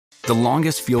The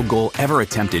longest field goal ever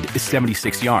attempted is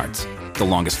 76 yards. The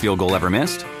longest field goal ever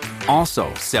missed?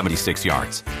 Also 76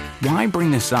 yards. Why bring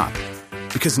this up?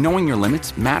 Because knowing your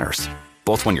limits matters,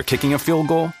 both when you're kicking a field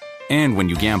goal and when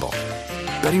you gamble.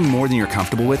 Betting more than you're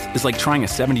comfortable with is like trying a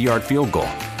 70-yard field goal.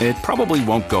 It probably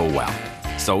won't go well.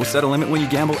 So set a limit when you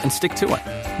gamble and stick to it.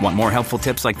 Want more helpful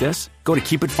tips like this? Go to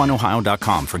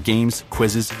keepitfunohio.com for games,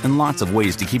 quizzes, and lots of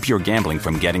ways to keep your gambling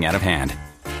from getting out of hand.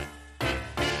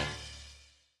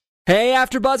 Hey,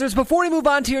 AfterBuzzers, before we move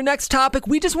on to your next topic,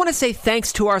 we just want to say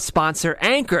thanks to our sponsor,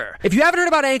 Anchor. If you haven't heard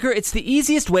about Anchor, it's the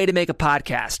easiest way to make a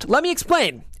podcast. Let me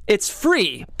explain. It's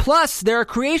free. Plus, there are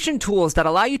creation tools that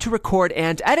allow you to record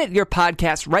and edit your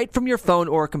podcast right from your phone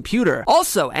or computer.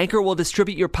 Also, Anchor will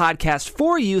distribute your podcast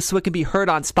for you so it can be heard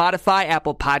on Spotify,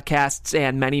 Apple Podcasts,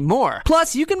 and many more.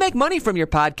 Plus, you can make money from your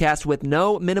podcast with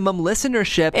no minimum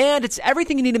listenership, and it's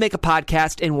everything you need to make a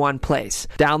podcast in one place.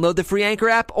 Download the free Anchor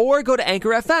app or go to Anchor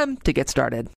FM to get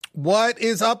started. What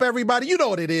is up, everybody? You know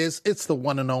what it is. It's the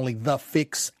one and only The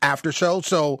Fix After Show.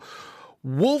 So,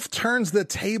 Wolf turns the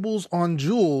tables on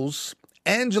Jules.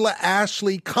 Angela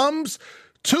Ashley comes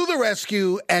to the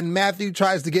rescue, and Matthew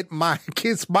tries to get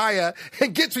kiss Maya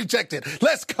and gets rejected.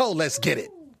 Let's go. Let's get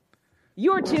it.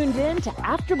 You're tuned in to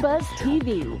AfterBuzz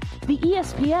TV, the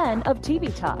ESPN of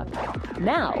TV talk.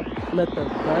 Now, let the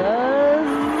buzz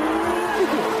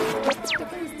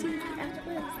begin.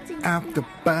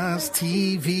 AfterBuzz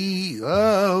TV.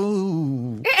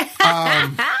 Oh.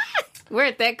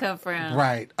 Where'd that come from?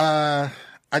 Right. I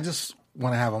just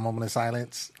want to have a moment of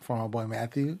silence for my boy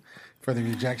Matthew for the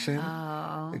rejection,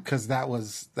 because that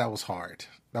was hard.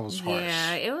 That was harsh.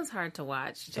 Yeah, it was hard to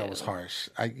watch, too. That was harsh.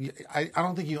 I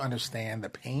don't think you understand the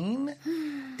pain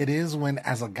it is when,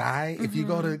 as a guy, if you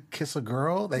go to kiss a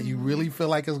girl that you really feel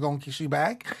like is going to kiss you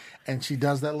back, and she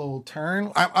does that little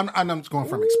turn. I'm just going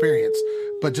from experience,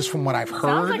 but just from what I've heard.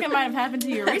 Sounds like it might have happened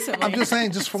to you recently. I'm just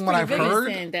saying, just from what I've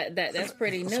heard. That's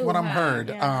pretty new. That's what I've heard.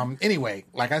 Yeah. Anyway,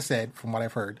 like I said, from what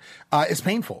I've heard, it's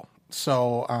painful.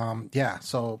 So,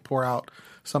 so pour out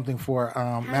something for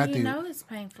Matthew. How do you know it's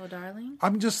painful, darling?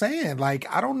 I'm just saying, like,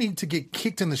 I don't need to get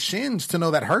kicked in the shins to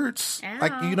know that hurts. Ow.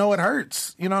 Like, you know it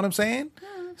hurts. You know what I'm saying?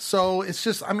 So it's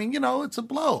just, it's a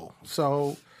blow.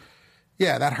 So,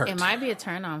 yeah, that hurts. It might be a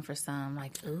turn on for some.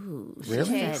 Like, ooh,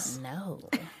 really? she said no.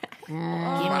 Give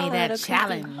me that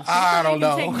challenge. I don't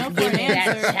know. Give me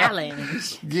that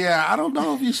challenge. Yeah, I don't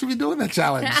know if you should be doing that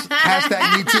challenge.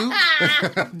 Hashtag me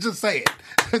too. Just say it.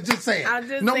 Just say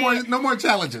it. No more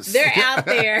challenges. They're out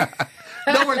there.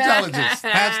 No more challenges.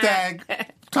 Hashtag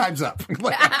time's up.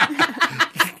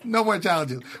 No more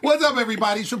challenges. What's up,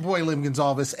 everybody? It's your boy, Lim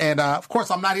Gonzalez. And, of course,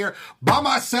 I'm not here by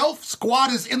myself.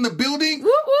 Squad is in the building.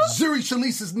 Whoop, whoop. Zuri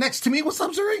Shalise is next to me. What's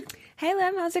up, Zuri? Hey,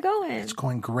 Lim. How's it going? It's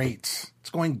going great. It's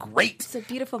going great. It's a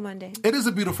beautiful Monday. It is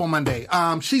a beautiful Monday.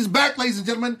 She's back, ladies and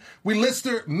gentlemen. We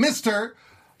missed her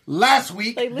last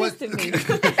week. They listed me.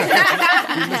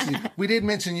 We did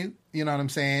mention you. You know what I'm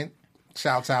saying?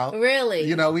 Shouts out. Really?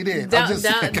 You know, we did. Don't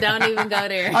even go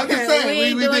there. I'm just saying. We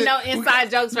ain't doing no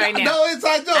inside jokes right now. No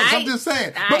inside jokes. I'm just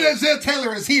saying. But Denzel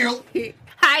Taylor is here.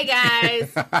 Hi,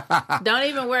 guys. Don't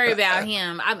even worry about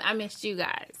him. I missed you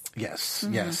guys. Yes,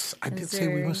 yes. I did say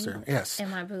we missed her. Yes. And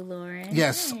my boo, Lauren.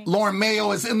 Yes. Lauren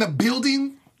Mayo is in the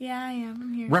building. Yeah, I am.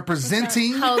 I'm here.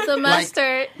 Representing. Hold the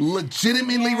mustard.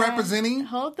 Legitimately representing.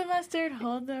 Hold the mustard,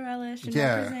 hold the relish, and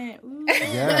Yeah. represent. Ooh.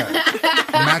 Yeah.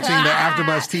 Matching the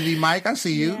AfterBuzz TV mic. I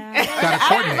see you. Yeah. Got to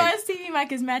coordinate. AfterBuzz TV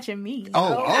mic is matching me.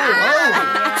 Oh.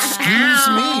 Excuse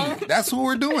me. That's what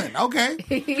we're doing.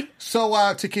 Okay.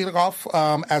 So to kick it off,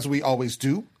 as we always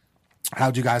do,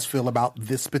 how'd you guys feel about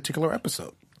this particular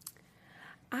episode?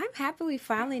 I'm happy we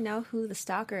finally know who the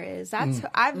stalker is.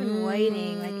 I've been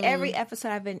waiting. Like, every episode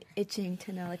I've been itching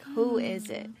to know, like, who is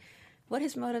it? What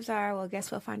his motives are, well, I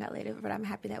guess we'll find out later. But I'm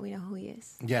happy that we know who he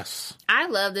is. Yes. I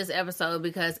love this episode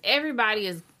because everybody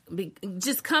is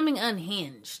just coming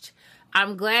unhinged.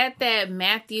 I'm glad that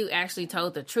Matthew actually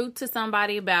told the truth to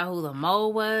somebody about who the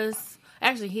mole was.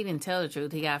 Actually, he didn't tell the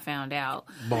truth. He got found out.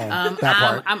 Boom. That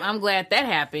part. I'm glad that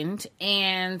happened.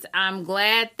 And I'm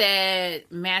glad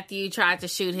that Matthew tried to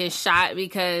shoot his shot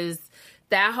because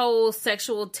that whole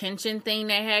sexual tension thing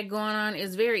they had going on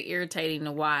is very irritating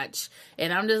to watch.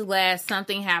 And I'm just glad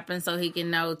something happened so he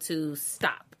can know to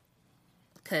stop.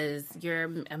 Because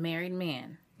you're a married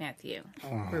man, Matthew.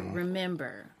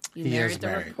 Remember. You married the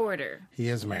reporter. He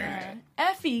is married.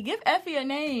 Effie. Give Effie a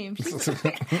name.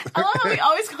 I love how we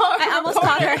always call her. I almost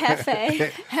called her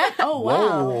Hefe. Oh,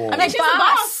 wow. Whoa. I mean, she's a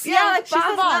boss. Yeah, like she's a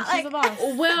boss, boss. not She's a boss.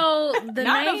 Well, the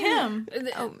Not name of him.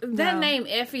 that name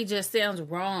Effie just sounds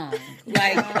wrong.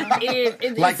 Like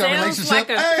it Like the sounds relationship? like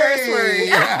a curse word.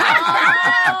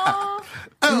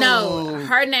 No,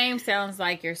 her name sounds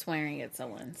like you're swearing at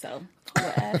someone. So,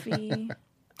 Effie.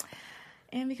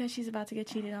 And because she's about to get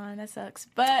cheated on, that sucks.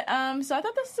 But so I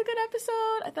thought this was a good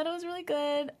episode. I thought it was really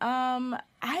good.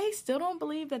 I still don't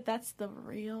believe that that's the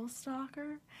real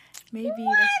stalker. Maybe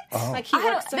Like he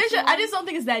works. I just don't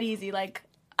think it's that easy. Like,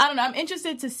 I don't know. I'm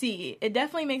interested to see. It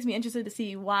definitely makes me interested to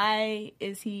see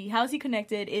how is he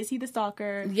connected? Is he the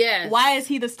stalker? Yes. Why is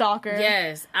he the stalker?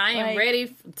 Yes, I am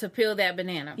ready to peel that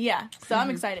banana. Yeah. So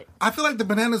I'm excited. I feel like the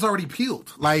banana's already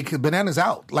peeled. Like, the banana's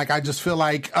out. Like, I just feel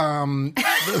like... I feel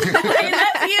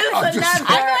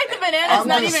like the banana's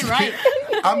not even right.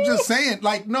 I'm just saying,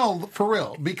 like, no, for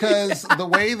real. Because the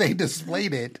way they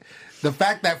displayed it... The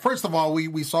fact that, first of all,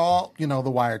 we saw, the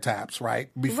wiretaps, right?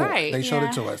 Before they showed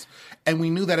it to us. And we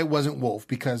knew that it wasn't Wolf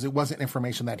because it wasn't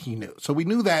information that he knew. So we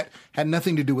knew that had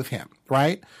nothing to do with him,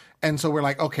 right? And so we're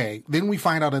like, okay. Then we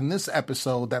find out in this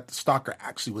episode that the stalker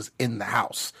actually was in the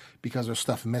house because there's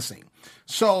stuff missing.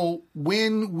 So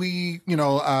when we,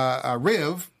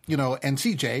 Riv, and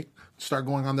CJ start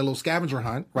going on their little scavenger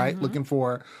hunt, right? Looking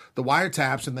for the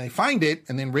wiretaps, and they find it.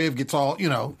 And then Riv gets all,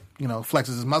 flexes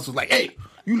his muscles like, hey,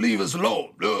 you leave us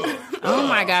alone. Oh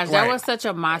my gosh, that was such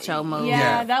a macho move.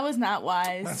 Yeah, that was not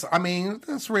wise.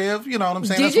 That's Riv. You know what I'm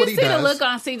saying? Did That's you what he see does. the look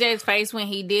on CJ's face when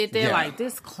he did that? Yeah. Like,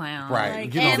 this clown. Right.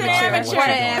 Like, You don't know amateur. what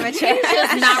you're doing. He's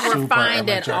just not Super refined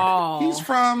at amateur. all. He's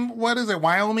from, what is it,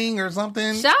 Wyoming or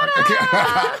something? Shut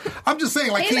up. I'm just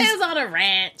saying, like, He lives on a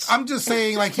ranch. I'm just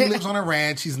saying, like, he lives on a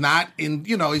ranch. He's not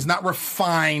he's not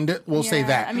refined. We'll say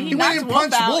that. I mean, he went and knocks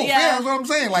punched Wolf out. Wolf. Yeah. That's what I'm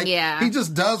saying. Like, he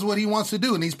just does what he wants to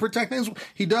do, and he's protecting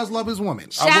he does love his woman.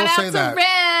 I will say that.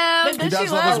 Rev. But He does does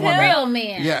she love his love woman. him? Real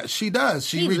man. Yeah, she does.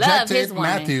 She He loved his rejected woman.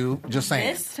 Matthew. Just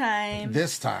saying.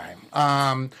 This time.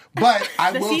 But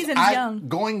I The will. season's young.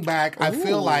 Going back, I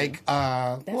feel like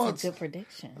That's a good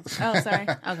prediction. Oh, sorry.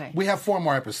 Okay. we have 4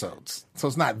 more episodes, so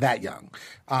it's not that young.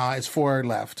 It's 4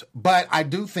 left. But I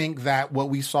do think that what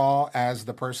we saw as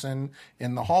the person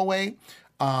in the hallway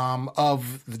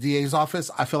of the DA's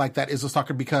office, I feel like that is a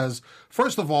stalker because,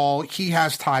 first of all, he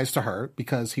has ties to her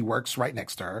because he works right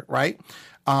next to her, right?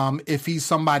 If he's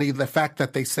somebody, the fact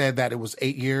that they said that it was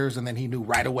 8 years and then he knew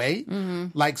right away,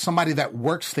 like somebody that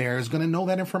works there is going to know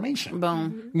that information.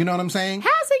 Boom. You know what I'm saying?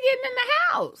 How's he getting in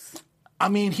the house? I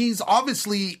mean, he's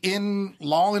obviously in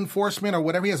law enforcement or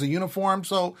whatever. He has a uniform.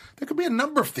 So there could be a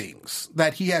number of things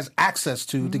that he has access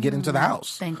to get into the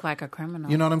house. Think like a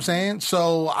criminal. You know what I'm saying?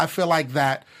 So I feel like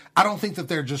that. I don't think that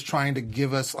they're just trying to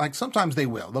give us, like, sometimes they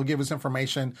will. They'll give us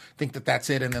information, think that that's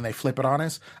it, and then they flip it on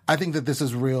us. I think that this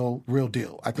is real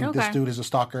deal. I think this dude is a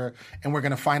stalker, and we're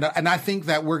going to find out. And I think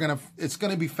that it's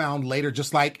going to be found later,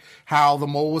 just like how the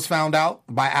mole was found out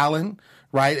by Alan,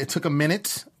 right? It took a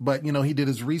minute, but, he did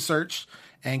his research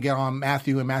and get on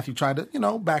Matthew, and Matthew tried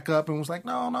to, back up and was like,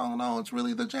 no, it's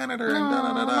really the janitor, and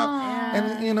da-da-da-da.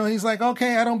 Yeah. And, he's like,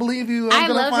 okay, I don't believe you. I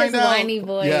gonna love find his out. whiny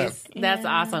voice. Yes. That's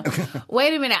awesome.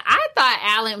 Wait a minute. I thought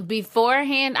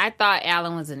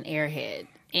Alan was an airhead.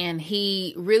 And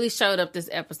he really showed up this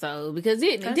episode because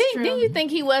didn't you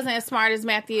think he wasn't as smart as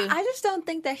Matthew? I just don't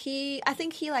think that I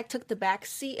think he took the back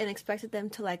seat and expected them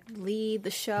to lead the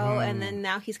show, and then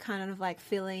now he's kind of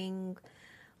feeling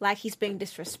like he's being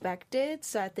disrespected.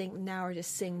 So I think now we're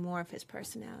just seeing more of his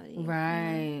personality.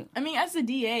 Right. I mean, as the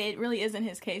DA, it really isn't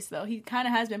his case, though. He kind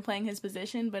of has been playing his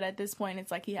position, but at this point, it's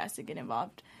like he has to get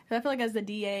involved. Because I feel like as the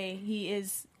DA, he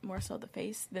is more so the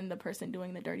face than the person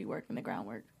doing the dirty work and the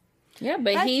groundwork. Yeah,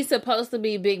 but he's supposed to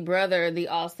be Big Brother, the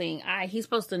all-seeing eye. He's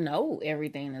supposed to know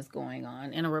everything that's going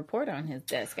on and a report on his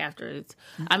desk after it's...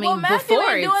 Matthew before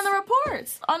ain't doing the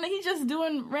reports. He's just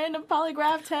doing random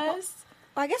polygraph tests.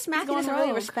 Well, I guess Matthew doesn't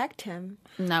really respect him.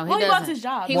 No, he Well, he doesn't. lost his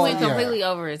job. He went completely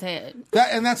over his head.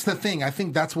 And that's the thing. I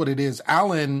think that's what it is.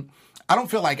 Alan, I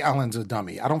don't feel like Alan's a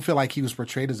dummy. I don't feel like he was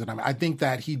portrayed as a dummy. I think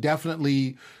that he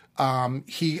definitely...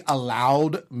 he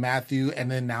allowed Matthew and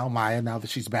then now Maya, now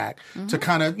that she's back, to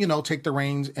kind of, take the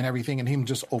reins and everything and him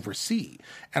just oversee.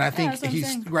 And I think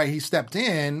he stepped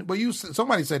in, but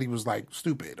somebody said he was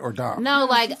stupid or dumb. No,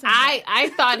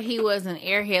 I thought he was an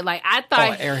airhead. I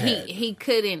thought he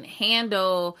couldn't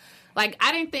handle... I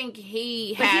didn't think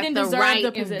he had the right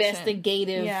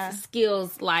investigative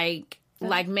skills like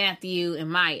Matthew and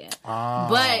Maya.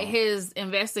 But his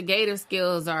investigative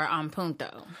skills are on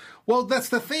punto. Well, that's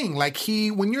the thing. Like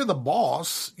when you're the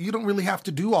boss, you don't really have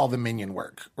to do all the minion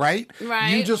work, right? Right.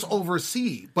 You just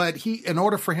oversee. But in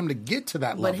order for him to get to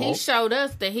that level, but he showed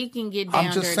us that he can get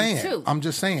down dirty too. I'm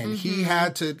just saying. He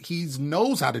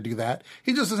knows how to do that.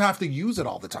 He just doesn't have to use it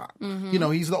all the time.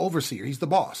 He's the overseer. He's the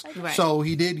boss. Right. So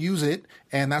he did use it,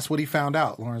 and that's what he found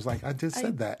out. Lauren's like, I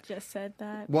said that. Just said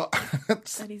that. Well,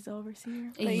 that he's the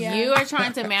overseer. But yeah. You are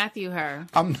trying to Matthew her.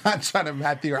 I'm not trying to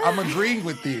Matthew her. I'm agreeing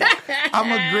with you.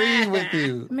 I'm agreeing with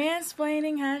you.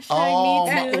 Mansplaining, hashtag Oh,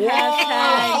 me too, whoa,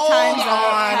 hashtag time's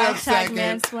up, hashtag second.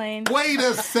 mansplain. Wait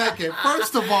a second.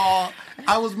 First of all,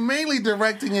 I was mainly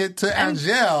directing it to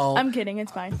Angel. I'm kidding,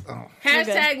 it's fine.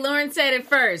 Hashtag Lauren said it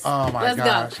first. Oh my Let's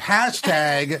gosh. go.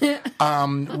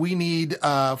 Hashtag we need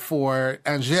for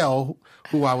Angel,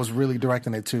 who I was really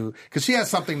directing it to, because she has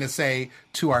something to say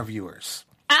to our viewers.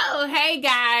 Oh, hey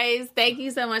guys. Thank you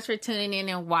so much for tuning in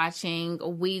and watching.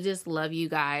 We just love you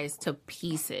guys to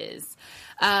pieces.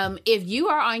 If you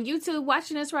are on YouTube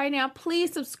watching us right now,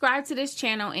 please subscribe to this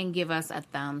channel and give us a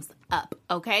thumbs up,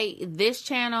 okay? This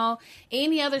channel,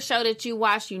 any other show that you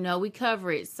watch, we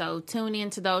cover it. So tune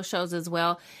into those shows as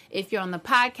well. If you're on the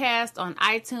podcast, on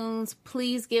iTunes,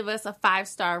 please give us a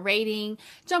 5-star rating.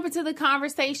 Jump into the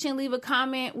conversation, leave a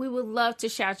comment. We would love to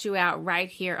shout you out right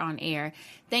here on air.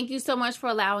 Thank you so much for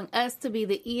allowing us to be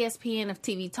the ESPN of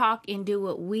TV talk and do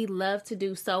what we love to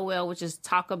do so well, which is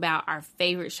talk about our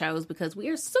favorite shows because we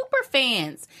are super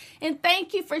fans. And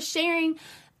thank you for sharing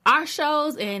our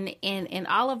shows and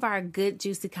all of our good,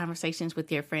 juicy conversations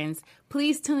with your friends.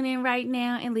 Please tune in right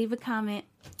now and leave a comment.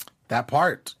 That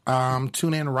part.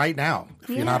 Tune in right now. If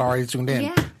you're not already tuned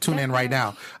in, tune in right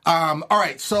now. All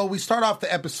right. So we start off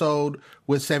the episode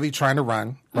with Sevi trying to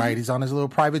run, right? He's on his little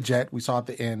private jet. We saw at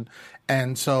the end.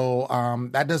 And so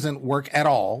that doesn't work at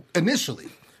all initially.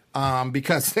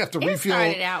 Because they have to refuel. It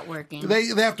started out working. They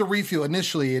have to refuel.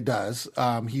 Initially, it does.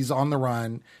 He's on the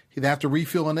run. They have to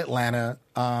refuel in Atlanta.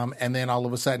 And then all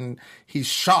of a sudden, he's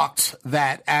shocked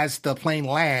that as the plane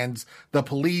lands, the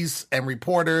police and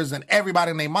reporters and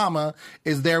everybody and their mama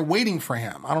is there waiting for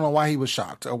him. I don't know why he was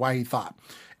shocked or why he thought.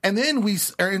 And then we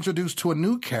are introduced to a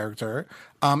new character,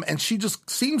 and she just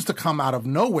seems to come out of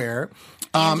nowhere.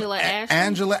 Angela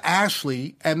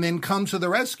Ashley, and then comes to the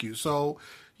rescue. So,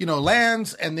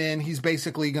 lands, and then he's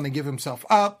basically going to give himself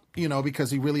up, because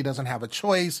he really doesn't have a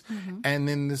choice. And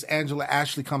then this Angela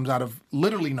Ashley comes out of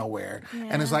literally nowhere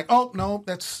and is like, oh, no,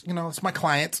 that's my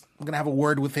client. I'm going to have a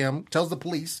word with him. Tells the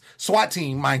police, SWAT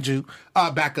team, mind you,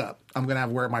 back up. I'm going to have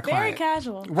a word with my client. Very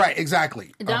casual. Right,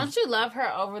 exactly. Don't you love her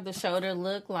over-the-shoulder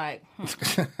look like,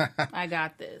 I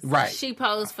got this. Right. She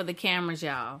posed for the cameras,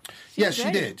 y'all.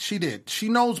 She did. She did. She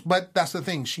knows, but that's the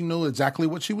thing. She knew exactly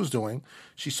what she was doing.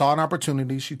 She saw an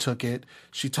opportunity. She took it.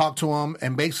 She talked to him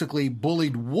and basically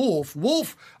bullied Wolf.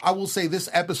 Wolf, I will say this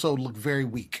episode looked very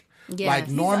weak. Yes. Like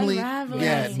normally,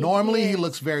 unraveling. normally he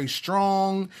looks very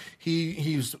strong.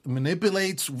 He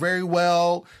manipulates very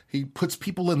well. He puts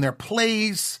people in their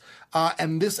place.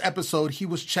 And this episode, he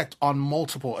was checked on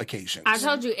multiple occasions. I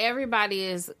told you everybody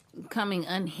is coming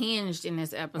unhinged in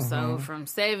this episode, from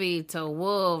Sevi to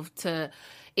Wolf to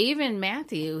even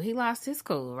Matthew. He lost his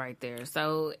cool right there.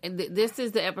 So this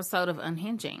is the episode of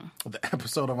unhinging. The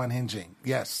episode of unhinging,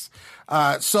 yes.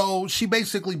 So she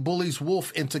basically bullies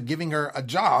Wolf into giving her a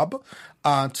job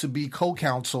to be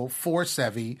co-counsel for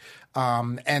Sevi.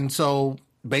 And so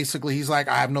basically he's like,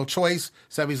 I have no choice.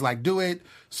 Sevi's like, do it.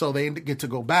 So they get to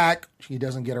go back. He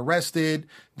doesn't get arrested.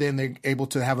 Then they're able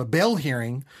to have a bail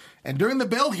hearing. And during the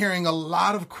bail hearing, a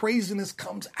lot of craziness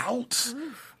comes out.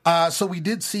 So we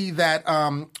did see that,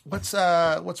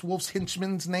 what's Wolf's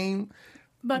henchman's name?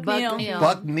 Buck Neal.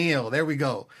 Buck Neal. There we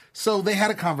go. So they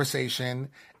had a conversation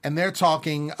and they're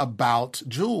talking about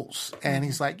Jules. And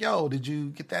he's like, yo, did you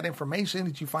get that information?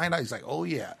 Did you find out? He's like, oh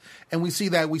yeah. And we see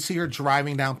her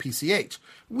driving down PCH.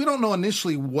 We don't know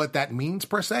initially what that means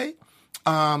per se.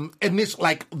 I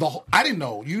didn't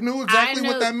know. You knew exactly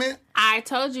what that meant? I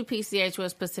told you PCH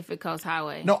was Pacific Coast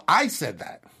Highway. No, I said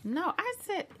that. No, I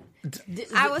said...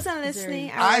 I wasn't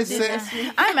listening.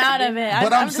 I'm out of it.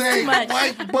 But I'm saying,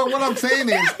 but what I'm saying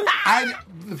is,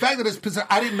 the fact that it's Pacific,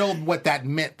 I didn't know what that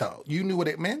meant though. You knew what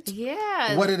it meant?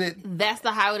 Yeah. What did it? That's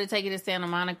the highway to take you to Santa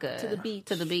Monica. To the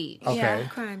beach. Okay. Yeah,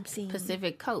 crime scene.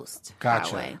 Pacific Coast Gotcha.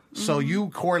 Highway. So you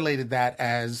correlated that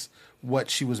as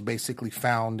what she was basically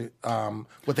found,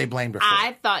 what they blamed her for.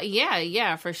 I thought,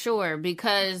 yeah, for sure.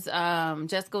 Because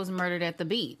Jessica was murdered at the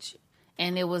beach.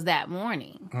 And it was that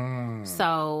morning.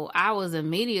 So I was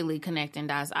immediately connecting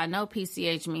dots. I know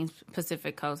PCH means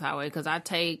Pacific Coast Highway because I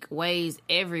take Waze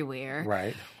everywhere.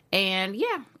 Right. And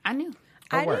yeah, I knew.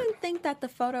 I didn't think that the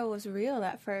photo was real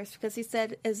at first because he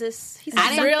said, "Is this?" He said,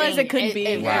 as real as it could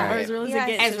be, or as real as it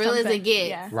gets. As real as it gets,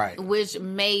 yeah. Right. Which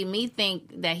made me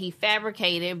think that he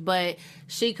fabricated, but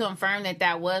she confirmed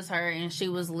that was her, and she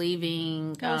was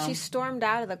leaving. When she stormed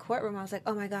out of the courtroom, I was like,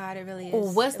 "Oh my god, it really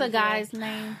is." What's the guy's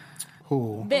name?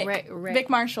 Who? Vic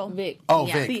Marshall. Vic. Oh,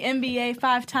 Yeah. Vic. The NBA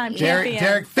 5-time champion.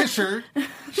 Derek Fisher.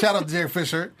 Shout out to Derek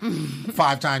Fisher,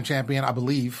 5-time champion, I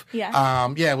believe. Yeah.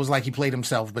 It was like he played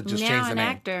himself, but just Now changed the an name.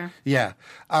 actor. Yeah.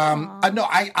 No,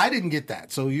 I didn't get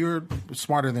that. So you're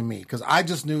smarter than me because I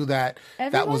just knew that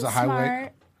that was a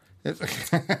highway. You're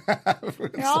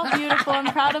all beautiful.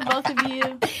 I'm proud of both of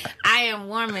you. I am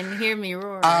warm and hear me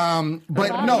roar.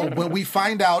 But we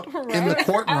find out in the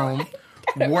courtroom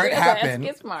where it happened,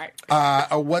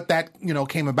 or what that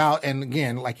came about. And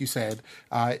again, like you said,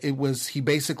 it was he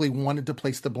basically wanted to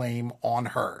place the blame on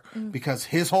her because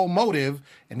his whole motive,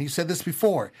 and he said this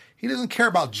before, he doesn't care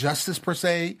about justice per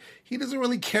se. He doesn't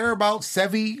really care about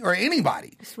Sevi or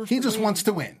anybody. He just wants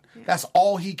to win. Yeah. That's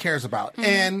all he cares about. Mm-hmm.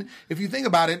 And if you think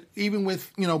about it, even with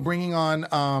bringing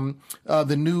on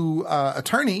the new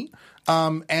attorney,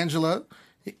 Angela,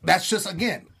 that's just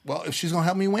again. Well, if she's going to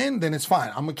help me win, then it's fine.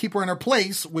 I'm going to keep her in her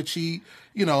place, which she,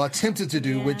 attempted to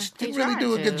do, which didn't really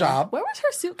do a good job. Where was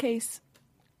her suitcase?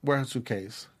 Where's her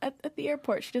suitcase? At the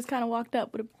airport. She just kind of walked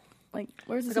up with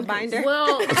where's the binder?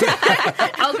 Well,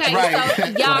 okay, Right. So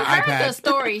y'all heard iPad. the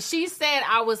story. She said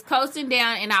I was coasting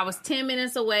down and I was 10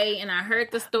 minutes away and I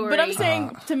heard the story. But I'm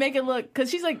saying to make it look, because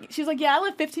she's like, yeah, I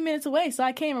live 15 minutes away, so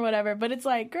I came or whatever. But it's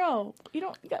like, girl,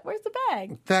 where's the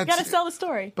bag? You got to sell the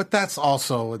story. But that's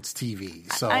also, it's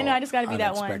TV. So I know, I just got to be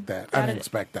that one. I didn't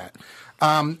expect that.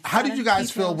 How did you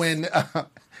guys feel when...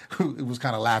 it was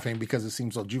kind of laughing because it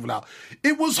seemed so juvenile.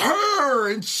 It was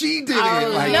her, and she did it.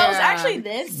 Like, no, it was actually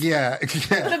this. Yeah.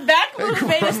 The back of the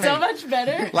face is so much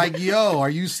better. Like, yo, are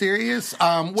you serious?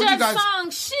 What Just you guys?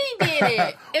 song, she did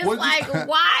it. It's like,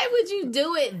 why would you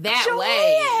do it that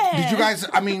way? Did you guys?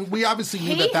 I mean, we obviously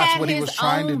knew that's what he was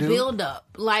trying to do. Build up,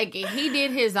 like he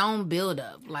did his own build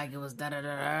up. Like it was da da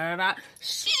da da da.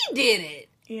 She did it.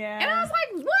 Yeah. And I was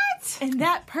like, what? And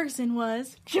that person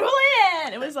was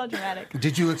Julianne. It was so dramatic.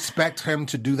 Did you expect him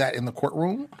to do that in the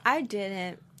courtroom? I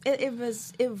didn't. It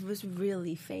was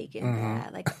really fake and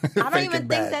bad. Like I don't even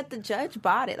think that the judge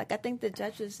bought it. Like I think the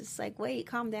judge was just like, wait,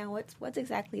 calm down. What's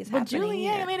exactly is happening? But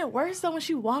Julianne made it worse though when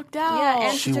she walked out. Yeah,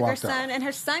 and she took her walked son, out. and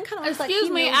her son kind of was like, Excuse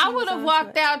me, I would have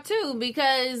walked out too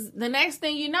because the next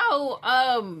thing you know,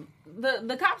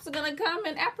 the cops are gonna come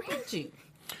and apprehend you.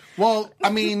 Well,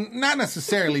 I mean, not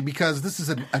necessarily because this is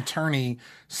an attorney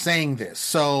saying this.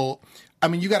 So, I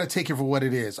mean, you got to take it for what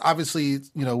it is. Obviously,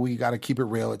 we got to keep it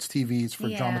real. It's TV. It's for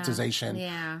dramatization.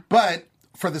 Yeah. But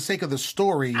for the sake of the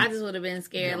story... I just would have been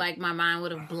scared. Like, my mind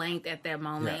would have blanked at that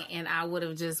moment, and I would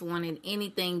have just wanted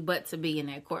anything but to be in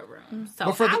that courtroom.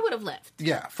 So I would have left.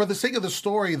 Yeah. For the sake of the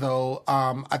story, though,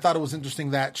 I thought it was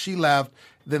interesting that she left,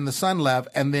 then the son left,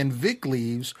 and then Vic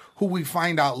leaves, who we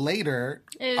find out later...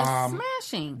 is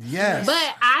smashing. Yes. But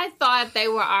I thought they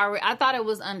were already... I thought it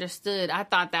was understood. I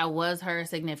thought that was her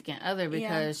significant other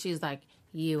because she's like,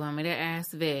 you want me to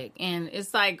ask Vic? And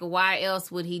it's like, why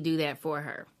else would he do that for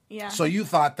her? Yeah. So you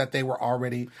thought that they were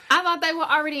already... I thought they were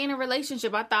already in a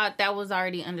relationship. I thought that was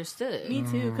already understood. Me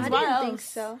too. I didn't think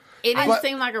so. It didn't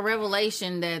seem like a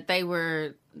revelation that they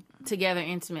were together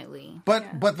intimately.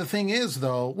 But the thing is,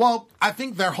 though, well, I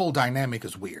think their whole dynamic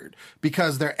is weird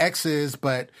because they're exes,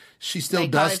 but she still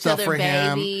does stuff for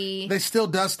him. They still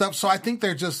does stuff. So I think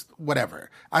they're just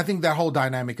whatever. I think their whole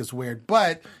dynamic is weird.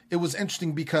 But it was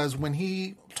interesting because when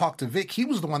he talked to Vic, he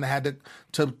was the one that had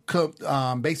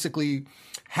to basically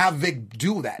have Vic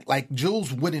do that. Like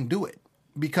Jules wouldn't do it.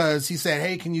 Because he said,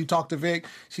 hey, can you talk to Vic?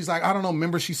 She's like, I don't know.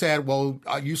 Remember, she said, well,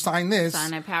 you sign this.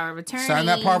 Sign that power of attorney. Sign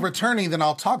that power of attorney, then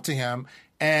I'll talk to him.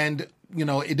 And, we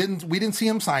didn't see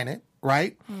him sign it,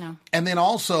 right? No. And then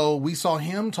also, we saw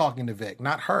him talking to Vic,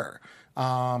 not her.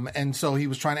 And so he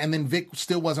was trying to, and then Vic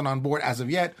still wasn't on board as of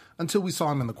yet until we saw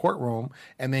him in the courtroom.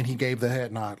 And then he gave the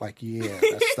head nod, like, yeah,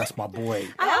 that's my boy.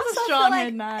 I also feel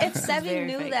like if Very Sevi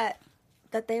knew fake.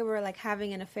 that they were like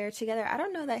having an affair together, I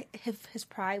don't know that if his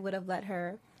pride would have let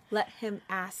him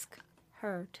ask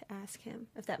her to ask him,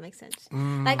 if that makes sense.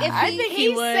 Like if I think he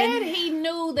would. said he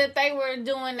knew that they were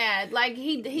doing that. Like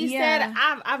he said,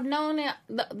 I've known it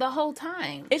the whole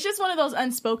time. It's just one of those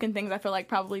unspoken things I feel like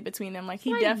probably between them. Like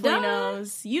he definitely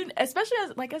knows. You, especially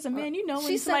as a man, you know when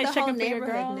she said somebody's the whole checking for your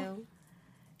neighborhood girl. knew.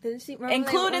 Didn't she? Remember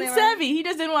Including Sevi. He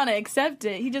just didn't want to accept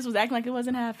it. He just was acting like it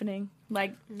wasn't happening.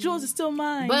 Like, Jules is still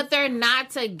mine. But they're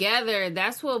not together.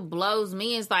 That's what blows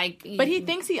me. Is like, but he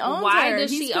thinks he owns her. Why does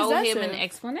she owe him an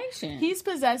explanation? He's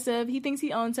possessive. He thinks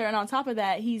he owns her, and on top of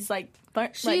that, he's like,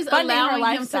 she's funding her allowing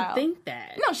him lifestyle. to think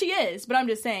that. No, she is. But I'm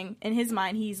just saying, in his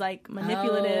mind, he's like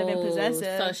manipulative and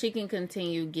possessive. So she can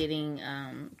continue get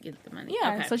the money.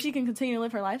 Yeah, okay. so she can continue to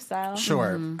live her lifestyle.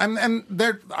 Sure. And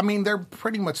they're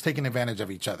pretty much taking advantage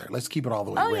of each other. Let's keep it all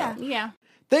the way real. Yeah.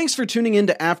 Thanks for tuning in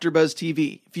to AfterBuzz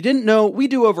TV. If you didn't know, we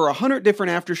do over 100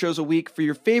 different after shows a week for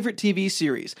your favorite TV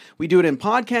series. We do it in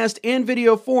podcast and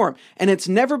video form, and it's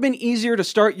never been easier to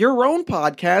start your own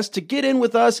podcast to get in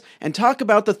with us and talk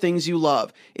about the things you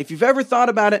love. If you've ever thought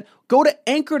about it, go to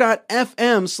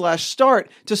anchor.fm/start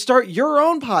to start your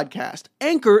own podcast.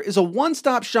 Anchor is a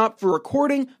one-stop shop for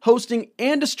recording, hosting,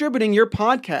 and distributing your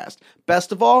podcast.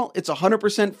 Best of all, it's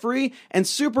 100% free and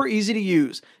super easy to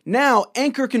use. Now,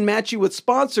 Anchor can match you with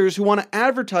sponsors who want to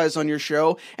advertise on your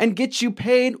show and get you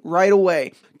paid right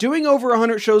away. Doing over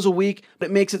 100 shows a week, but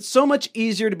it makes it so much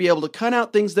easier to be able to cut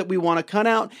out things that we want to cut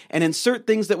out and insert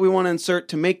things that we want to insert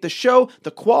to make the show the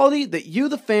quality that you,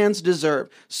 the fans, deserve.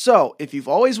 So, if you've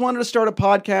always wanted to start a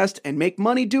podcast and make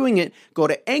money doing it, go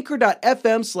to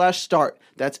anchor.fm/start.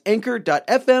 That's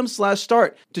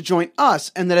anchor.fm/start to join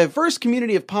us and the diverse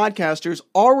community of podcasters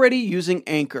already using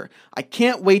Anchor. I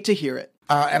can't wait to hear it.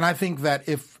 And I think that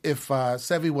if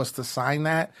Sevi was to sign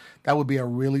that would be a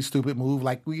really stupid move.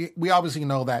 Like, we obviously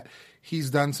know that he's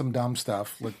done some dumb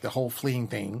stuff, like the whole fleeing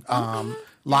thing. A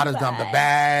lot of dumb, the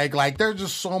bag. Like, there's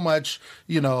just so much,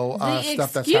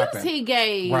 stuff that's happened. The excuse he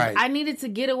gave, right. I needed to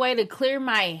get away to clear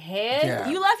my head. Yeah.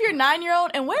 You left your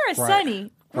 9-year-old, and where is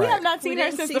Sunny? We have not seen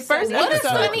her since the first episode. What does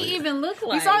Sunny even look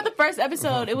like? We saw her the first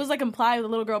episode. It was like implied with a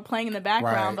little girl playing in the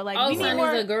background, but like we need more.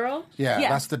 Sunny's a girl? Yeah,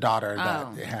 that's the daughter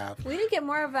that they have. We didn't get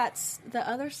more of the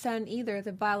other son either,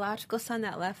 the biological son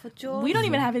that left with Jules. We don't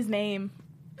even have his name.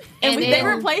 And they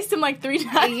replaced him like 3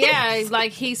 times. Yeah,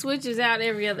 like he switches out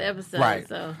every other episode. Right.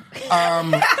 So.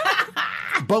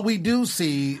 But we do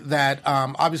see that,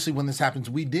 obviously, when this happens,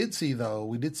 we did see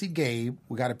Gabe.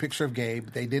 We got a picture of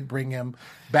Gabe. They did bring him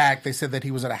back. They said that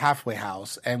he was at a halfway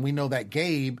house. And we know that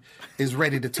Gabe is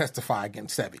ready to testify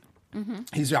against Sevi. Mm-hmm.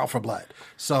 He's out for blood.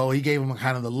 So he gave him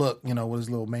kind of the look, with his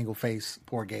little mango face.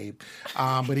 Poor Gabe.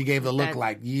 But he gave the look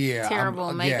like,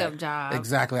 terrible makeup job.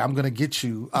 Exactly. I'm going to get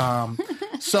you.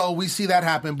 So we see that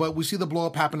happen, but we see the blow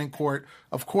up happen in court.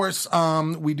 Of course,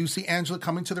 we do see Angela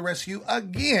coming to the rescue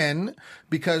again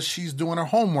because she's doing her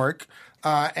homework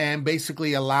and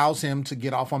basically allows him to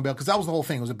get off on bail, because that was the whole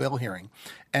thing. It was a bail hearing.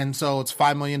 And so it's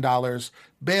 $5 million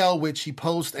bail, which he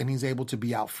posts, and he's able to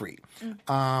be out free.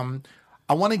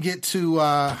 I want to get to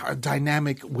our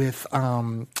dynamic with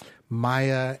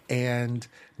Maya and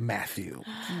Matthew.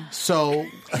 So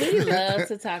he loves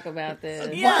to talk about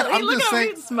this. Yeah, I'm look just at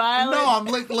saying. me smiling. No, I'm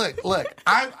look.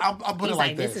 I'll put it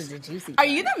like this is the juicy. Are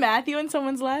you the Matthew in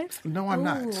someone's life? No, I'm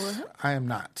not. I am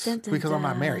not, because I'm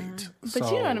not married. But you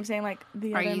know what I'm saying, like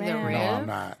the other you the man. Rib? No, I'm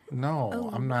not. No,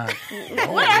 I'm not.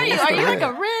 What are you? Are you like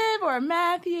a Rib or a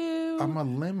Matthew? I'm a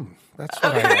limb. That's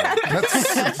what I am.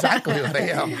 That's exactly what I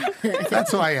am.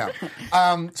 That's who I am.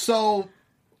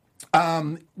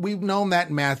 We've known that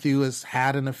Matthew has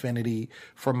had an affinity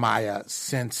for Maya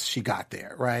since she got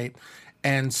there, right?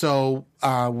 And so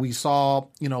we saw,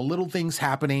 little things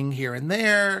happening here and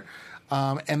there.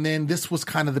 And then this was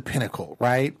kind of the pinnacle,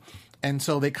 right? And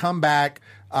so they come back,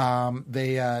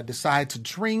 they decide to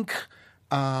drink,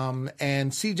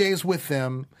 and CJ is with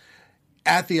them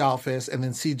at the office, and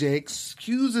then CJ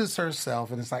excuses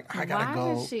herself, and it's like, I gotta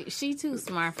go. She too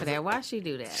smart for that. Why she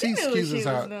do that? She excuses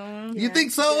her. Doing. You think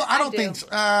so? I don't think so.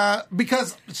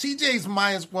 Because CJ's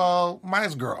Maya's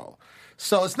girl.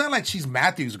 So it's not like she's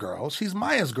Matthew's girl. She's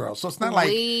Maya's girl. So it's not like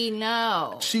we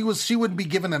know she wouldn't be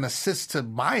giving an assist to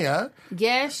Maya.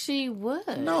 Yes, she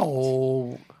would.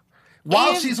 No.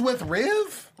 While she's with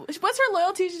Riv? What's her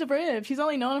loyalty to Riv? She's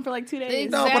only known him for like 2 days.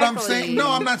 Exactly. No, but I'm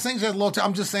not saying she has loyalty.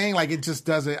 I'm just saying, like, it just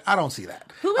doesn't. I don't see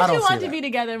that. Who would you want to be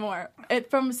together more?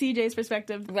 From CJ's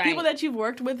perspective, right. People that you've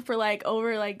worked with for like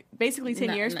over like basically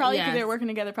 10 years, probably because they were working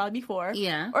together probably before.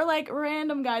 Yeah. Or like a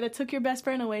random guy that took your best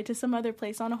friend away to some other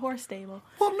place on a horse stable.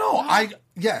 Well, no,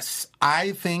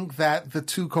 I think that the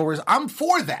two co-workers, I'm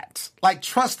for that. Like,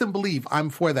 trust and believe,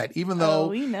 I'm for that. Even though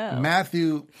we know.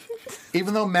 Matthew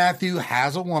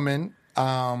has a woman,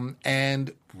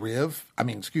 and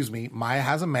Maya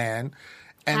has a man,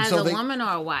 and has so a woman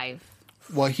or a wife.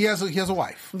 Well, he has a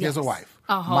wife. Yes. He has a wife.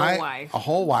 A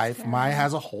whole wife. Maya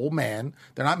has a whole man.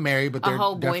 They're not married, but they're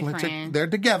whole definitely boyfriend, they're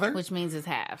together. Which means it's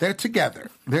half. They're together.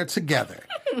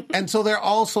 And so they're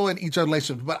also in each other's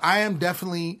relationship. But I am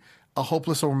definitely a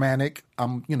hopeless romantic.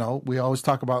 We always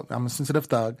talk about I'm a sensitive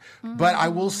thug. But I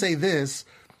will say this.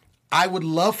 I would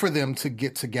love for them to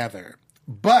get together.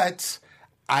 But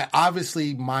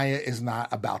obviously Maya is not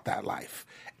about that life.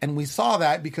 And we saw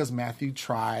that because Matthew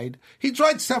tried. He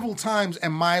tried several times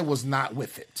and Maya was not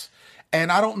with it.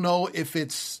 And I don't know if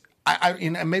it's...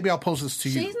 and maybe I'll pose this to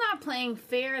you. She's not playing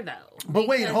fair, though. But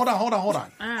wait, hold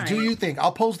on. Right. Do you think...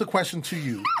 I'll pose the question to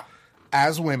you.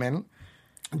 As women,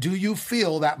 do you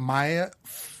feel that Maya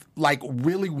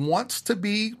really wants to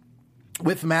be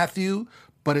with Matthew,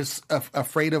 but is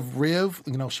afraid of Riv?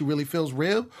 She really feels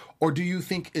Riv? Or do you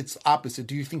think it's opposite?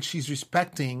 Do you think she's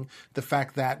respecting the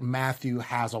fact that Matthew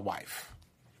has a wife?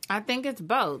 I think it's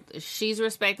both. She's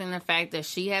respecting the fact that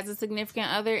she has a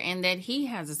significant other and that he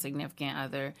has a significant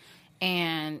other.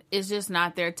 And it's just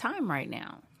not their time right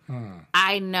now.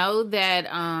 I know that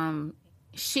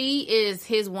she is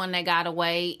his one that got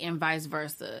away and vice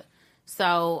versa.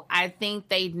 So I think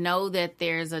they know that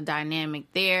there's a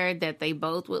dynamic there that they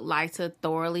both would like to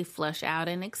thoroughly flush out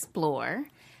and explore.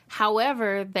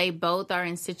 However, they both are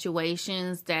in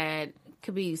situations that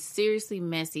could be seriously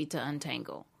messy to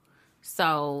untangle.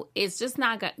 So it's just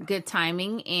not good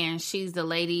timing. And she's the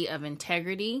lady of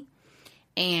integrity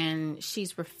and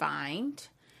she's refined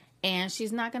and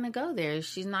she's not going to go there.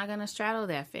 She's not going to straddle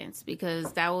that fence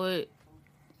because that would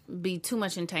be too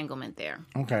much entanglement there.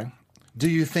 Okay. Do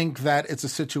you think that it's a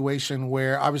situation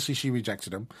where obviously she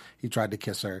rejected him? He tried to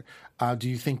kiss her. Do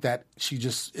you think that she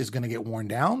just is going to get worn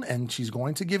down and she's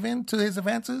going to give in to his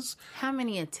advances? How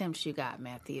many attempts you got,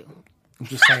 Matthew? I'm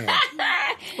just saying.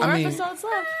 Episodes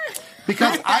left.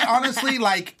 Because I honestly,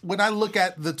 when I look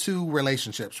at the two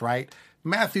relationships, right?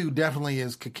 Matthew definitely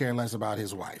could care less about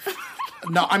his wife.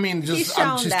 No, I mean, I'm just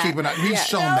keeping up. He's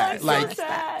shown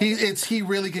that. He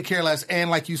really could care less.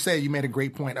 And like you said, you made a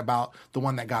great point about the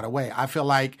one that got away. I feel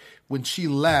like when she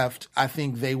left, I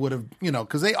think they would have,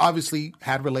 because they obviously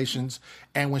had relations.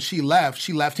 And when she left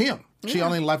him. She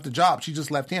only left the job. She just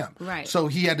left him. Right. So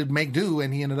he had to make do,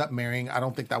 and he ended up marrying. I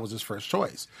don't think that was his first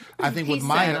choice. I think with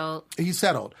Maya, he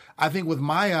settled. I think with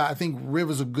Maya, I think Riv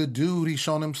is a good dude. He's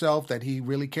shown himself that he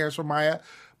really cares for Maya.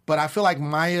 But I feel like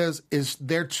Maya's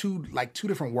they're two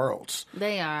different worlds.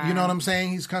 They are. You know what I'm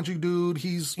saying? He's a country dude.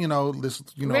 He's, this,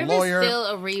 Riv lawyer. is still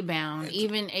a rebound.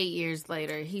 Even 8 years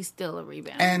later, he's still a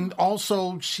rebound. And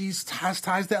also, she's has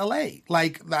ties to L.A.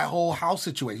 Like, that whole house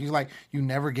situation. He's like, you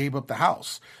never gave up the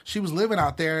house. She was living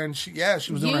out there, and she was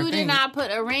doing her thing. You did not put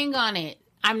a ring on it.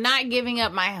 I'm not giving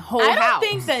up my whole house. I don't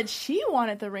think that she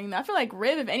wanted the ring, though. I feel like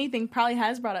Riv, if anything, probably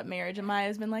has brought up marriage, and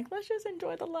Maya's been like, let's just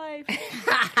enjoy the life.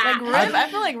 I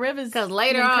feel like Riv is... Because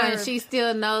later on, she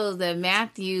still knows that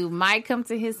Matthew might come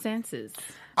to his senses.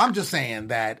 I'm just saying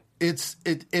that if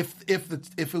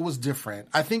it was different,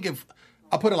 I think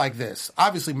I'll put it like this.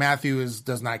 Obviously, Matthew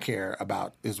does not care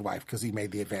about his wife because he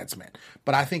made the advancement.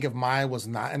 But I think if Maya was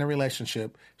not in a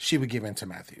relationship, she would give in to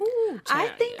Matthew. Ooh, I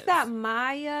think that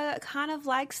Maya kind of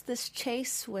likes this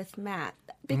chase with Matt.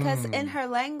 Because in her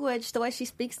language, the way she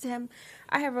speaks to him,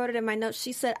 I have wrote it in my notes.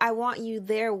 She said, I want you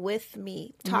there with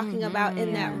me, talking about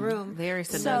in that room. Very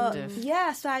seductive.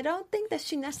 So I don't think that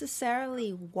she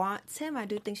necessarily wants him. I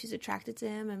do think she's attracted to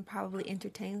him and probably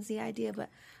entertains the idea, but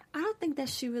I don't think that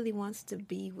she really wants to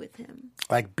be with him.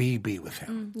 Like be with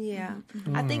him. Yeah.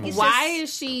 I think it's Why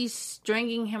is she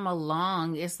stringing him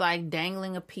along? It's like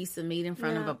dangling a piece of meat in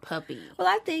front of a puppy. Well,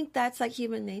 I think that's like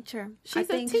human nature. She's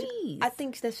a tease. I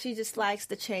think that she just likes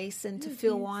the chase and to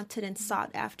feel wanted and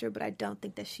sought after, but I don't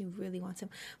think that she really wants him.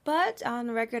 But on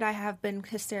the record, I have been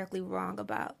historically wrong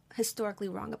about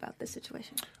this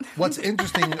situation. What's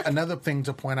interesting, another thing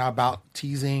to point out about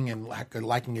teasing and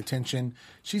liking attention,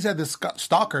 she's had this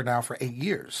stalker now for 8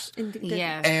 years.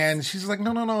 Yes. And she's like,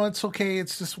 no, it's okay.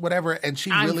 It's just whatever. And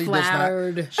she I'm really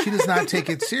flattered. does not take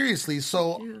it seriously.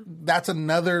 So that's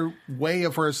another way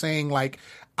of her saying, like,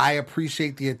 I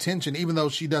appreciate the attention, even though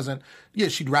she doesn't,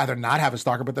 she'd rather not have a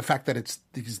stalker, but the fact that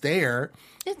he's there,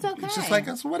 it's okay. It's just like,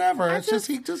 it's whatever.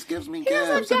 He just gives me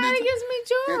gifts. He gives me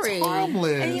jewelry. It's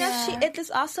harmless. And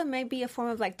this also may be a form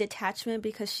of like detachment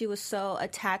because she was so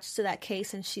attached to that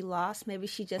case and she lost. Maybe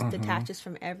she just detaches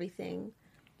from everything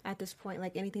at this point.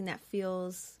 Like anything that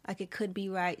feels like it could be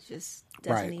right just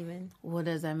doesn't even. What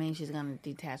does that mean? She's going to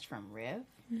detach from Riv?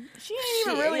 She ain't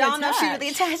even really attached. Know she really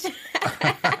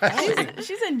attached.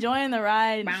 she's enjoying the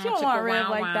ride. She don't want Riv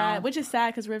like wow. that, which is sad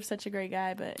because Riv's such a great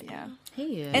guy. But yeah,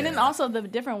 he is. And then also the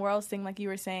different worlds thing, like you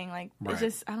were saying, like it's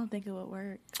just I don't think it would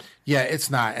work. Yeah, it's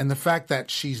not. And the fact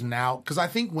that she's now, because I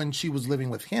think when she was living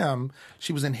with him,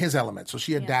 she was in his element, so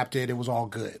she adapted. It was all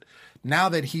good. now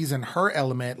that he's in her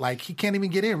element, like he can't even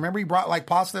get in. Remember he brought like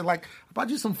pasta, like I brought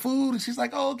you some food, and she's like,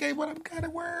 "Oh, okay, but I'm kind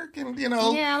of work," and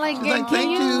Yeah, like, she's like, can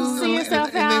 "Thank you see you," yourself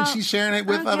and then out? she's sharing it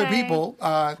with other Okay. people.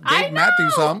 I Gave Matthew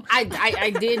know. some. I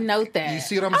did note that. You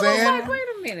see what I'm I saying? was like, wait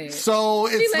a minute. So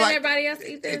She it's let like everybody else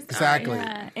eat this. exactly.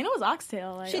 Yeah, and it was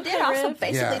oxtail. Like, She okay, did also Riv.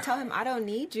 basically Yeah. tell him, "I don't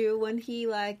need you," when he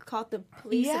like called the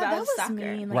police Yeah, about that his was soccer.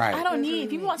 mean. Like, Right. I don't need.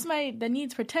 If you want somebody that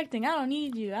needs protecting, I don't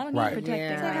need you. I don't need Right. protecting.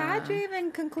 Yeah. Like, how'd you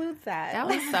even conclude that? That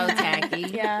was so tacky.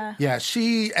 Yeah. Yeah,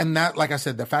 she and that, like I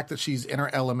said, the fact that she's in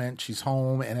her element, she's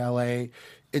home in LA,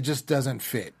 it just doesn't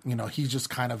fit. He's just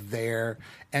kind of there.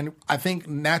 And I think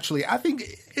naturally,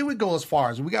 it would go as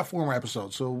far as we got 4 more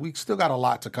episodes, so we still got a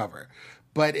lot to cover.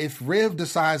 But if Riv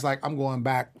decides, like, I'm going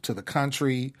back to the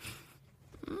country,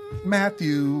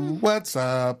 Matthew, what's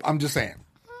up? I'm just saying.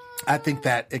 I think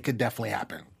that it could definitely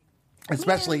happen,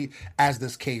 especially as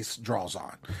this case draws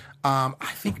on.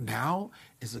 I think now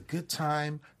is a good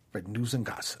time for news and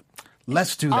gossip.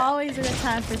 Let's do that. Always a good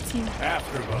time for TV.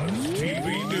 AfterBuzz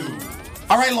TV News.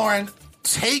 All right, Lauren,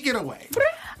 take it away.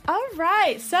 All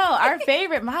right, so our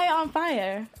favorite, Maya on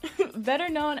Fire, better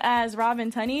known as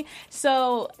Robin Tunney.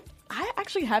 So I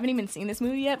actually haven't even seen this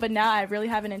movie yet, but now I really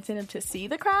have an incentive to see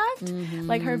The Craft,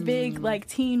 like her big like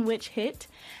teen witch hit.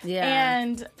 Yeah.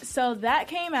 And so that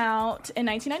came out in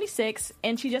 1996,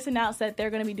 and she just announced that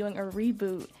they're going to be doing a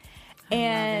reboot.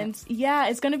 And yeah,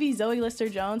 it's going to be Zoe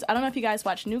Lister-Jones. I don't know if you guys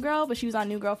watched New Girl, but she was on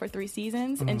New Girl for 3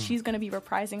 seasons, and she's going to be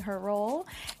reprising her role.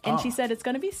 And she said it's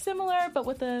going to be similar, but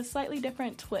with a slightly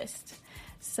different twist.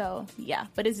 So yeah,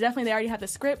 but it's definitely, they already have the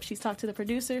script. She's talked to the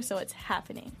producer, so it's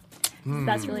happening.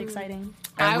 That's really exciting.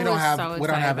 And we don't was have so we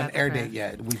don't have an excited air about date that.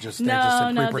 yet. We just they're just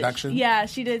in pre-production. Yeah,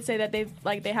 she did say that they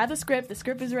have the script. The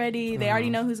script is ready. They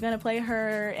already know who's going to play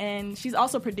her, and she's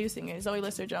also producing it, Zoe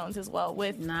Lister-Jones as well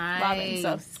with Robin.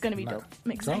 So it's going to be dope.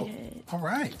 I'm excited. All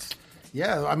right.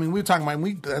 Yeah, I mean, we were talking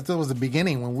about that was the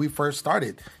beginning when we first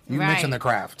started. You mentioned The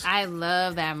Craft I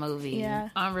love that movie. Yeah.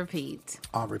 On repeat.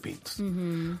 on repeats.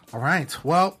 All right.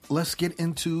 Well, let's get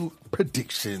into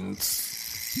predictions.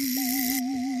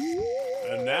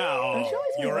 And now, she always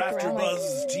your make it sound like-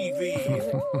 AfterBuzz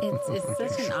TV.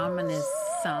 It's such an ominous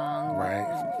song.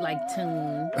 Right. Like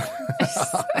tune.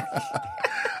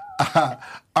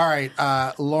 All right,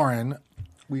 Lauren,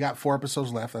 we got 4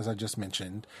 episodes left, as I just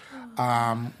mentioned.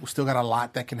 We still got a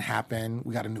lot that can happen.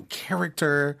 We got a new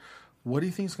character. What do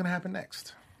you think is going to happen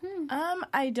next?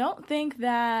 I don't think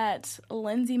that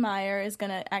Lindsay Meyer is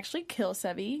going to actually kill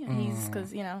Sevi.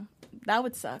 Because, that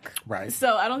would suck. Right.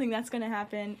 So I don't think that's going to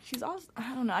happen. She's also,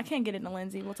 I don't know. I can't get into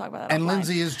Lindsay. We'll talk about that And offline.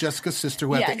 Lindsay is Jessica's sister,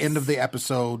 who at the Yes. end of the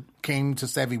episode came to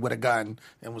Sevi with a gun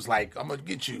and was like, "I'm gonna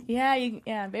get you."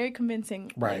 Yeah, very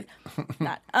convincing. Right. Like,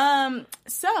 not.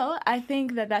 So I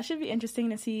think that should be interesting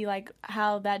to see like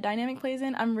how that dynamic plays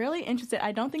in. I'm really interested.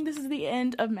 I don't think this is the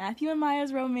end of Matthew and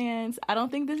Maya's romance. I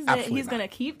don't think this is Absolutely it. He's not. gonna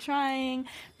keep trying.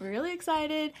 Really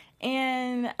excited.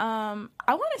 And I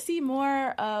want to see more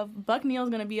of Buck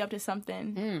Neal's gonna be up to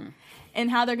something,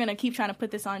 and how they're gonna keep trying to put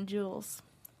this on Jules.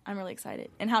 I'm really excited,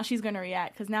 and how she's gonna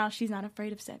react because now she's not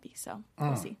afraid of Sebi. So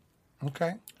we'll see.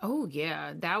 Okay. Oh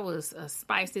yeah, that was a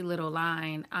spicy little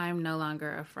line. I'm no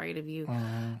longer afraid of you.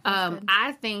 Mm-hmm.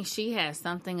 I think she has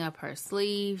something up her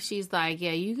sleeve. She's like,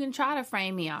 yeah, you can try to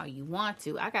frame me all you want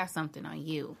to. I got something on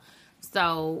you.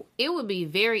 So it would be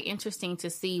very interesting to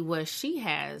see what she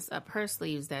has up her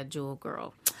sleeves, that Jewel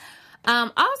girl.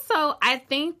 Also, I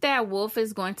think that Wolf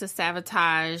is going to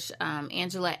sabotage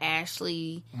Angela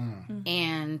Ashley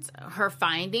and her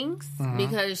findings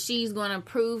because she's going to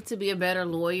prove to be a better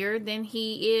lawyer than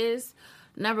he is.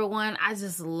 Number one, I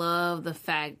just love the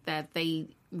fact that they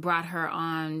brought her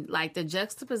on. Like, the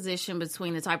juxtaposition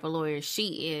between the type of lawyer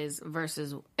she is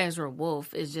versus Ezra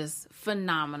Wolf is just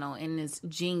phenomenal and it's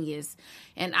genius.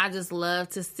 And I just love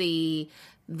to see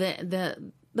the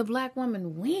black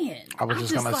woman win. I was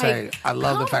just I'm gonna say, I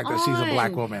love the fact that she's a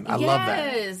black woman. I love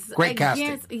that. Great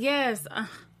casting. Yes.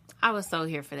 I was so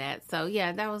here for that. So,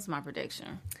 yeah, that was my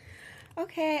prediction.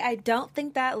 Okay, I don't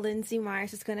think that Lindsay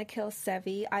Myers is going to kill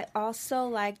Sevi. I also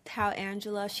liked how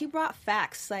Angela, she brought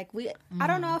facts. Like, I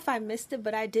don't know if I missed it,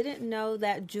 but I didn't know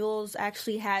that Jules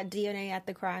actually had DNA at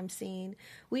the crime scene.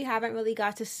 We haven't really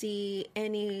got to see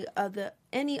any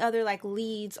other like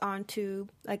leads onto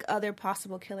like other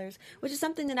possible killers, which is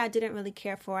something that I didn't really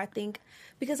care for. I think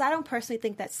because I don't personally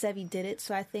think that Sevi did it,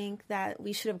 so I think that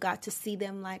we should have got to see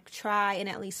them like try and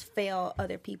at least fail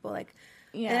other people. Like,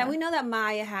 Yeah. and we know that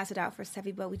Maya has it out for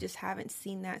Sevi, but we just haven't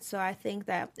seen that. So I think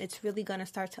that it's really going to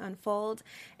start to unfold.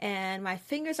 And my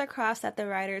fingers are crossed that the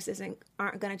writers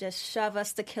aren't going to just shove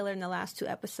us the killer in the last 2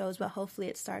 episodes, but hopefully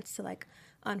it starts to like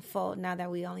unfold now that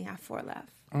we only have 4 left.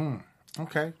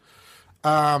 Okay.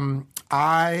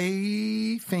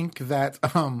 I think that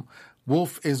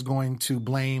Wolf is going to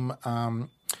blame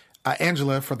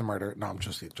Angela for the murder. No, I'm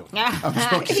just joking. I'm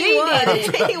joking. He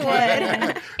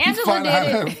would. Angela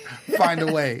did it. Find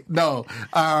a way. No.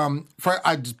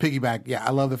 I just piggyback. Yeah,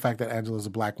 I love the fact that Angela's a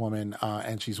black woman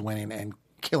and she's winning and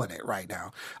killing it right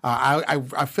now.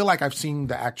 I feel like I've seen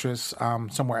the actress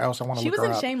somewhere else. I want to look her up. She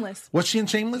was in Shameless. Was she in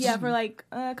Shameless? Yeah, for like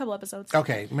a couple episodes.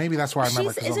 Okay, maybe that's where I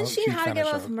remember. Isn't she in How to Get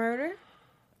Away with Murder?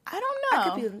 I don't know. I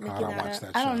could be making I don't that watch up.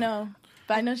 that show. I don't know.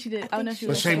 But I know she did. I know she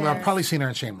But was. Shameless, there. I've probably seen her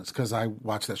in Shameless because I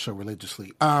watch that show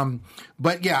religiously.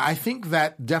 But yeah, I think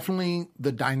that definitely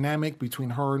the dynamic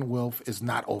between her and Wolf is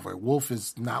not over. Wolf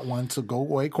is not one to go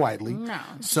away quietly. No.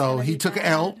 So he took an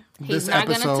L this He's not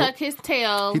episode. going to tuck his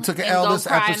tail. He took an and L go this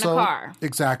cry episode. in the car.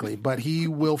 Exactly. But he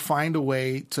will find a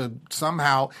way to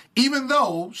somehow, even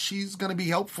though she's going to be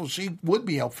helpful, she would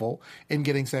be helpful in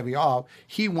getting Sevy off,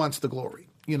 he wants the glory.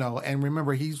 And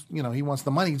remember, he wants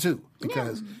the money too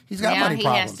because he's got money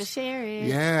problems. He has to share it.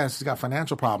 Yes, he's got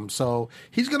financial problems. So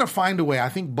he's going to find a way. I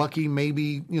think Bucky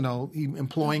maybe, he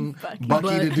employing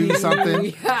Bucky to do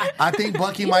something. I think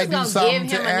Bucky might do something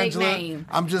to Angela. Nickname.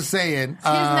 I'm just saying. His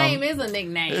name is a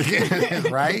nickname.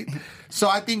 Right? So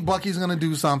I think Bucky's going to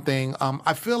do something.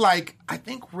 I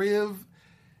think Riv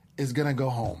is going to go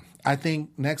home. I think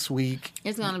next week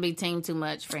It's going to be team too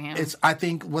much for him. I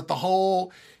think with the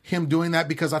whole him doing that,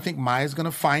 because I think Maya's going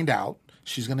to find out.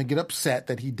 She's going to get upset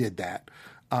that he did that.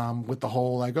 With the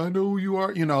whole, like, I know who you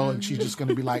are, and she's just going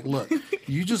to be like, look,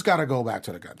 you just got to go back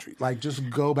to the country. Like, just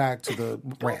go back to the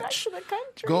ranch.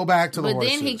 Go back to the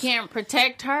horses. But then he can't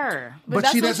protect her. But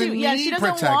she doesn't need she doesn't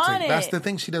protecting. want it. That's the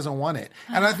thing. She doesn't want it.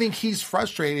 And I think he's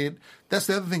frustrated. That's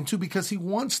the other thing, too, because he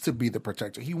wants to be the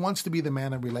protector. He wants to be the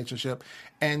man of relationship.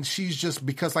 And she's just,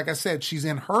 because, like I said, she's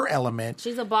in her element.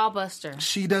 She's a ball buster.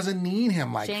 She doesn't need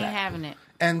him like that. She ain't having it.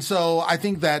 And so I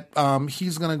think that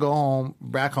he's going to go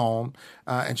back home,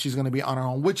 and she's going to be on her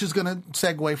own, which is going to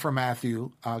segue for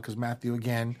Matthew, because Matthew,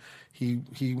 again, he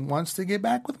wants to get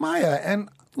back with Maya. And,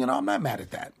 I'm not mad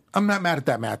at that. I'm not mad at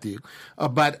that, Matthew.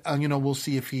 But we'll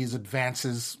see if he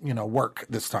advances, work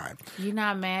this time. You're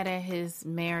not mad at his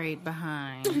married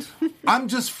behind. I'm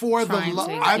just for the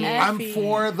love. I'm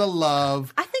for the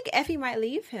love. I think Effie might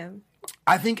leave him.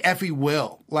 I think Effie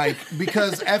will,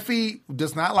 because Effie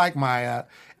does not like Maya.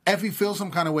 Effie feels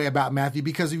some kind of way about Matthew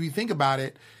because if you think about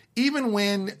it, even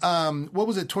when, what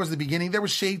was it, towards the beginning, there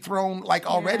was shade thrown,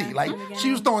 already.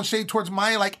 She was throwing shade towards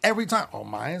Maya, every time. Oh,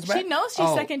 Maya's back? She knows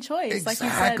she's second choice. Exactly.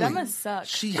 Like you said, that must suck.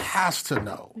 She has to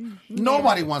know.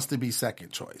 Nobody wants to be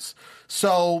second choice.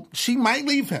 So she might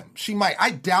leave him. She might.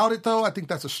 I doubt it, though. I think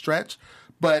that's a stretch.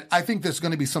 But I think there's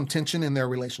going to be some tension in their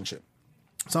relationship.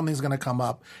 Something's going to come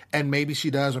up, and maybe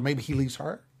she does, or maybe he leaves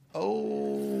her.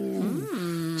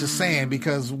 Just saying,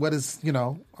 because what is,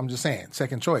 I'm just saying,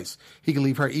 second choice. He can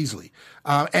leave her easily.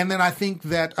 And then I think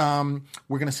that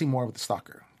we're going to see more with the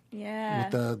stalker. Yeah.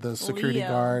 With the security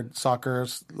guard, stalker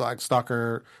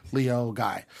Leo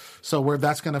guy. So where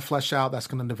that's going to flesh out, that's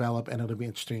going to develop, and it'll be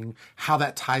interesting how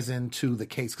that ties into the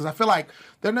case. Because I feel like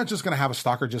they're not just going to have a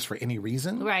stalker just for any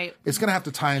reason. Right. It's going to have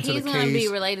to tie into the case. He's going to be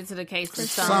related to the case in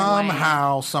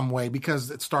somehow, some way,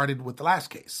 because it started with the last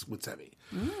case with Sevy.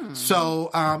 So,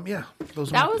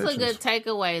 those that was a good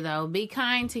takeaway, though. Be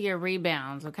kind to your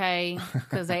rebounds, okay?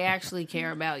 Because they actually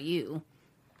care about you.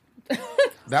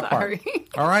 That part.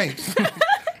 All right.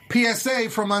 PSA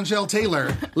from Angel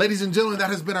Taylor. Ladies and gentlemen, that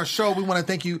has been our show. We want to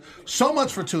thank you so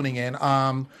much for tuning in.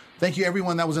 Thank you,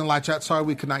 everyone that was in live chat. Sorry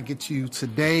we could not get to you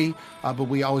today, but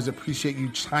we always appreciate you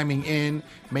chiming in.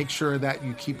 Make sure that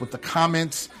you keep with the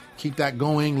comments. Keep that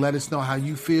going. Let us know how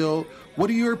you feel. What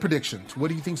are your predictions? What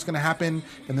do you think is going to happen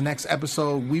in the next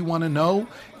episode? We want to know,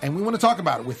 and we want to talk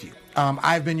about it with you.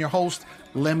 I've been your host,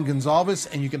 Lem Gonzalez,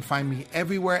 and you can find me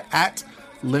everywhere at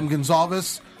Lem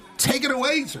Gonzalez. Take it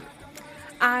away, sir.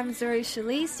 I'm Zuri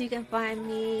Shalise. You can find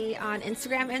me on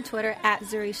Instagram and Twitter at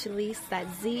Zuri Shalise. That's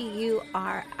ZURICHELLECE.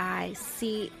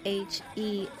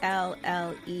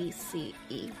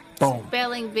 Boom.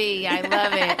 Spelling bee. I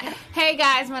love it. Hey,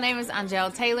 guys. My name is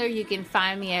Angel Taylor. You can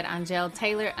find me at Angel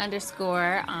Taylor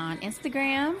 _ on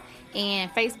Instagram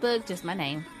and Facebook. Just my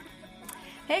name.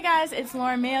 Hey, guys. It's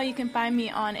Lauren Mayo. You can find me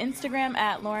on Instagram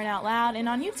at Lauren Out Loud and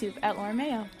on YouTube at Lauren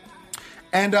Mayo.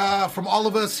 And from all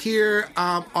of us here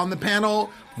on the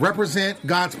panel, represent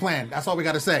God's plan. That's all we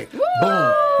got to say. Woo!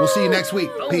 Boom. We'll see you next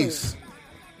week. Peace.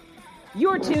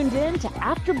 You're tuned in to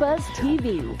AfterBuzz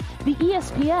TV, the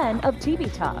ESPN of TV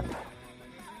talk.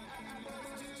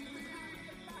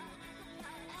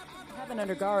 Kevin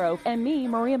Undergaro and me,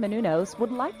 Maria Menounos,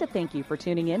 would like to thank you for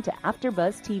tuning in to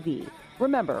AfterBuzz TV.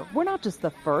 Remember, we're not just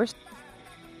the first,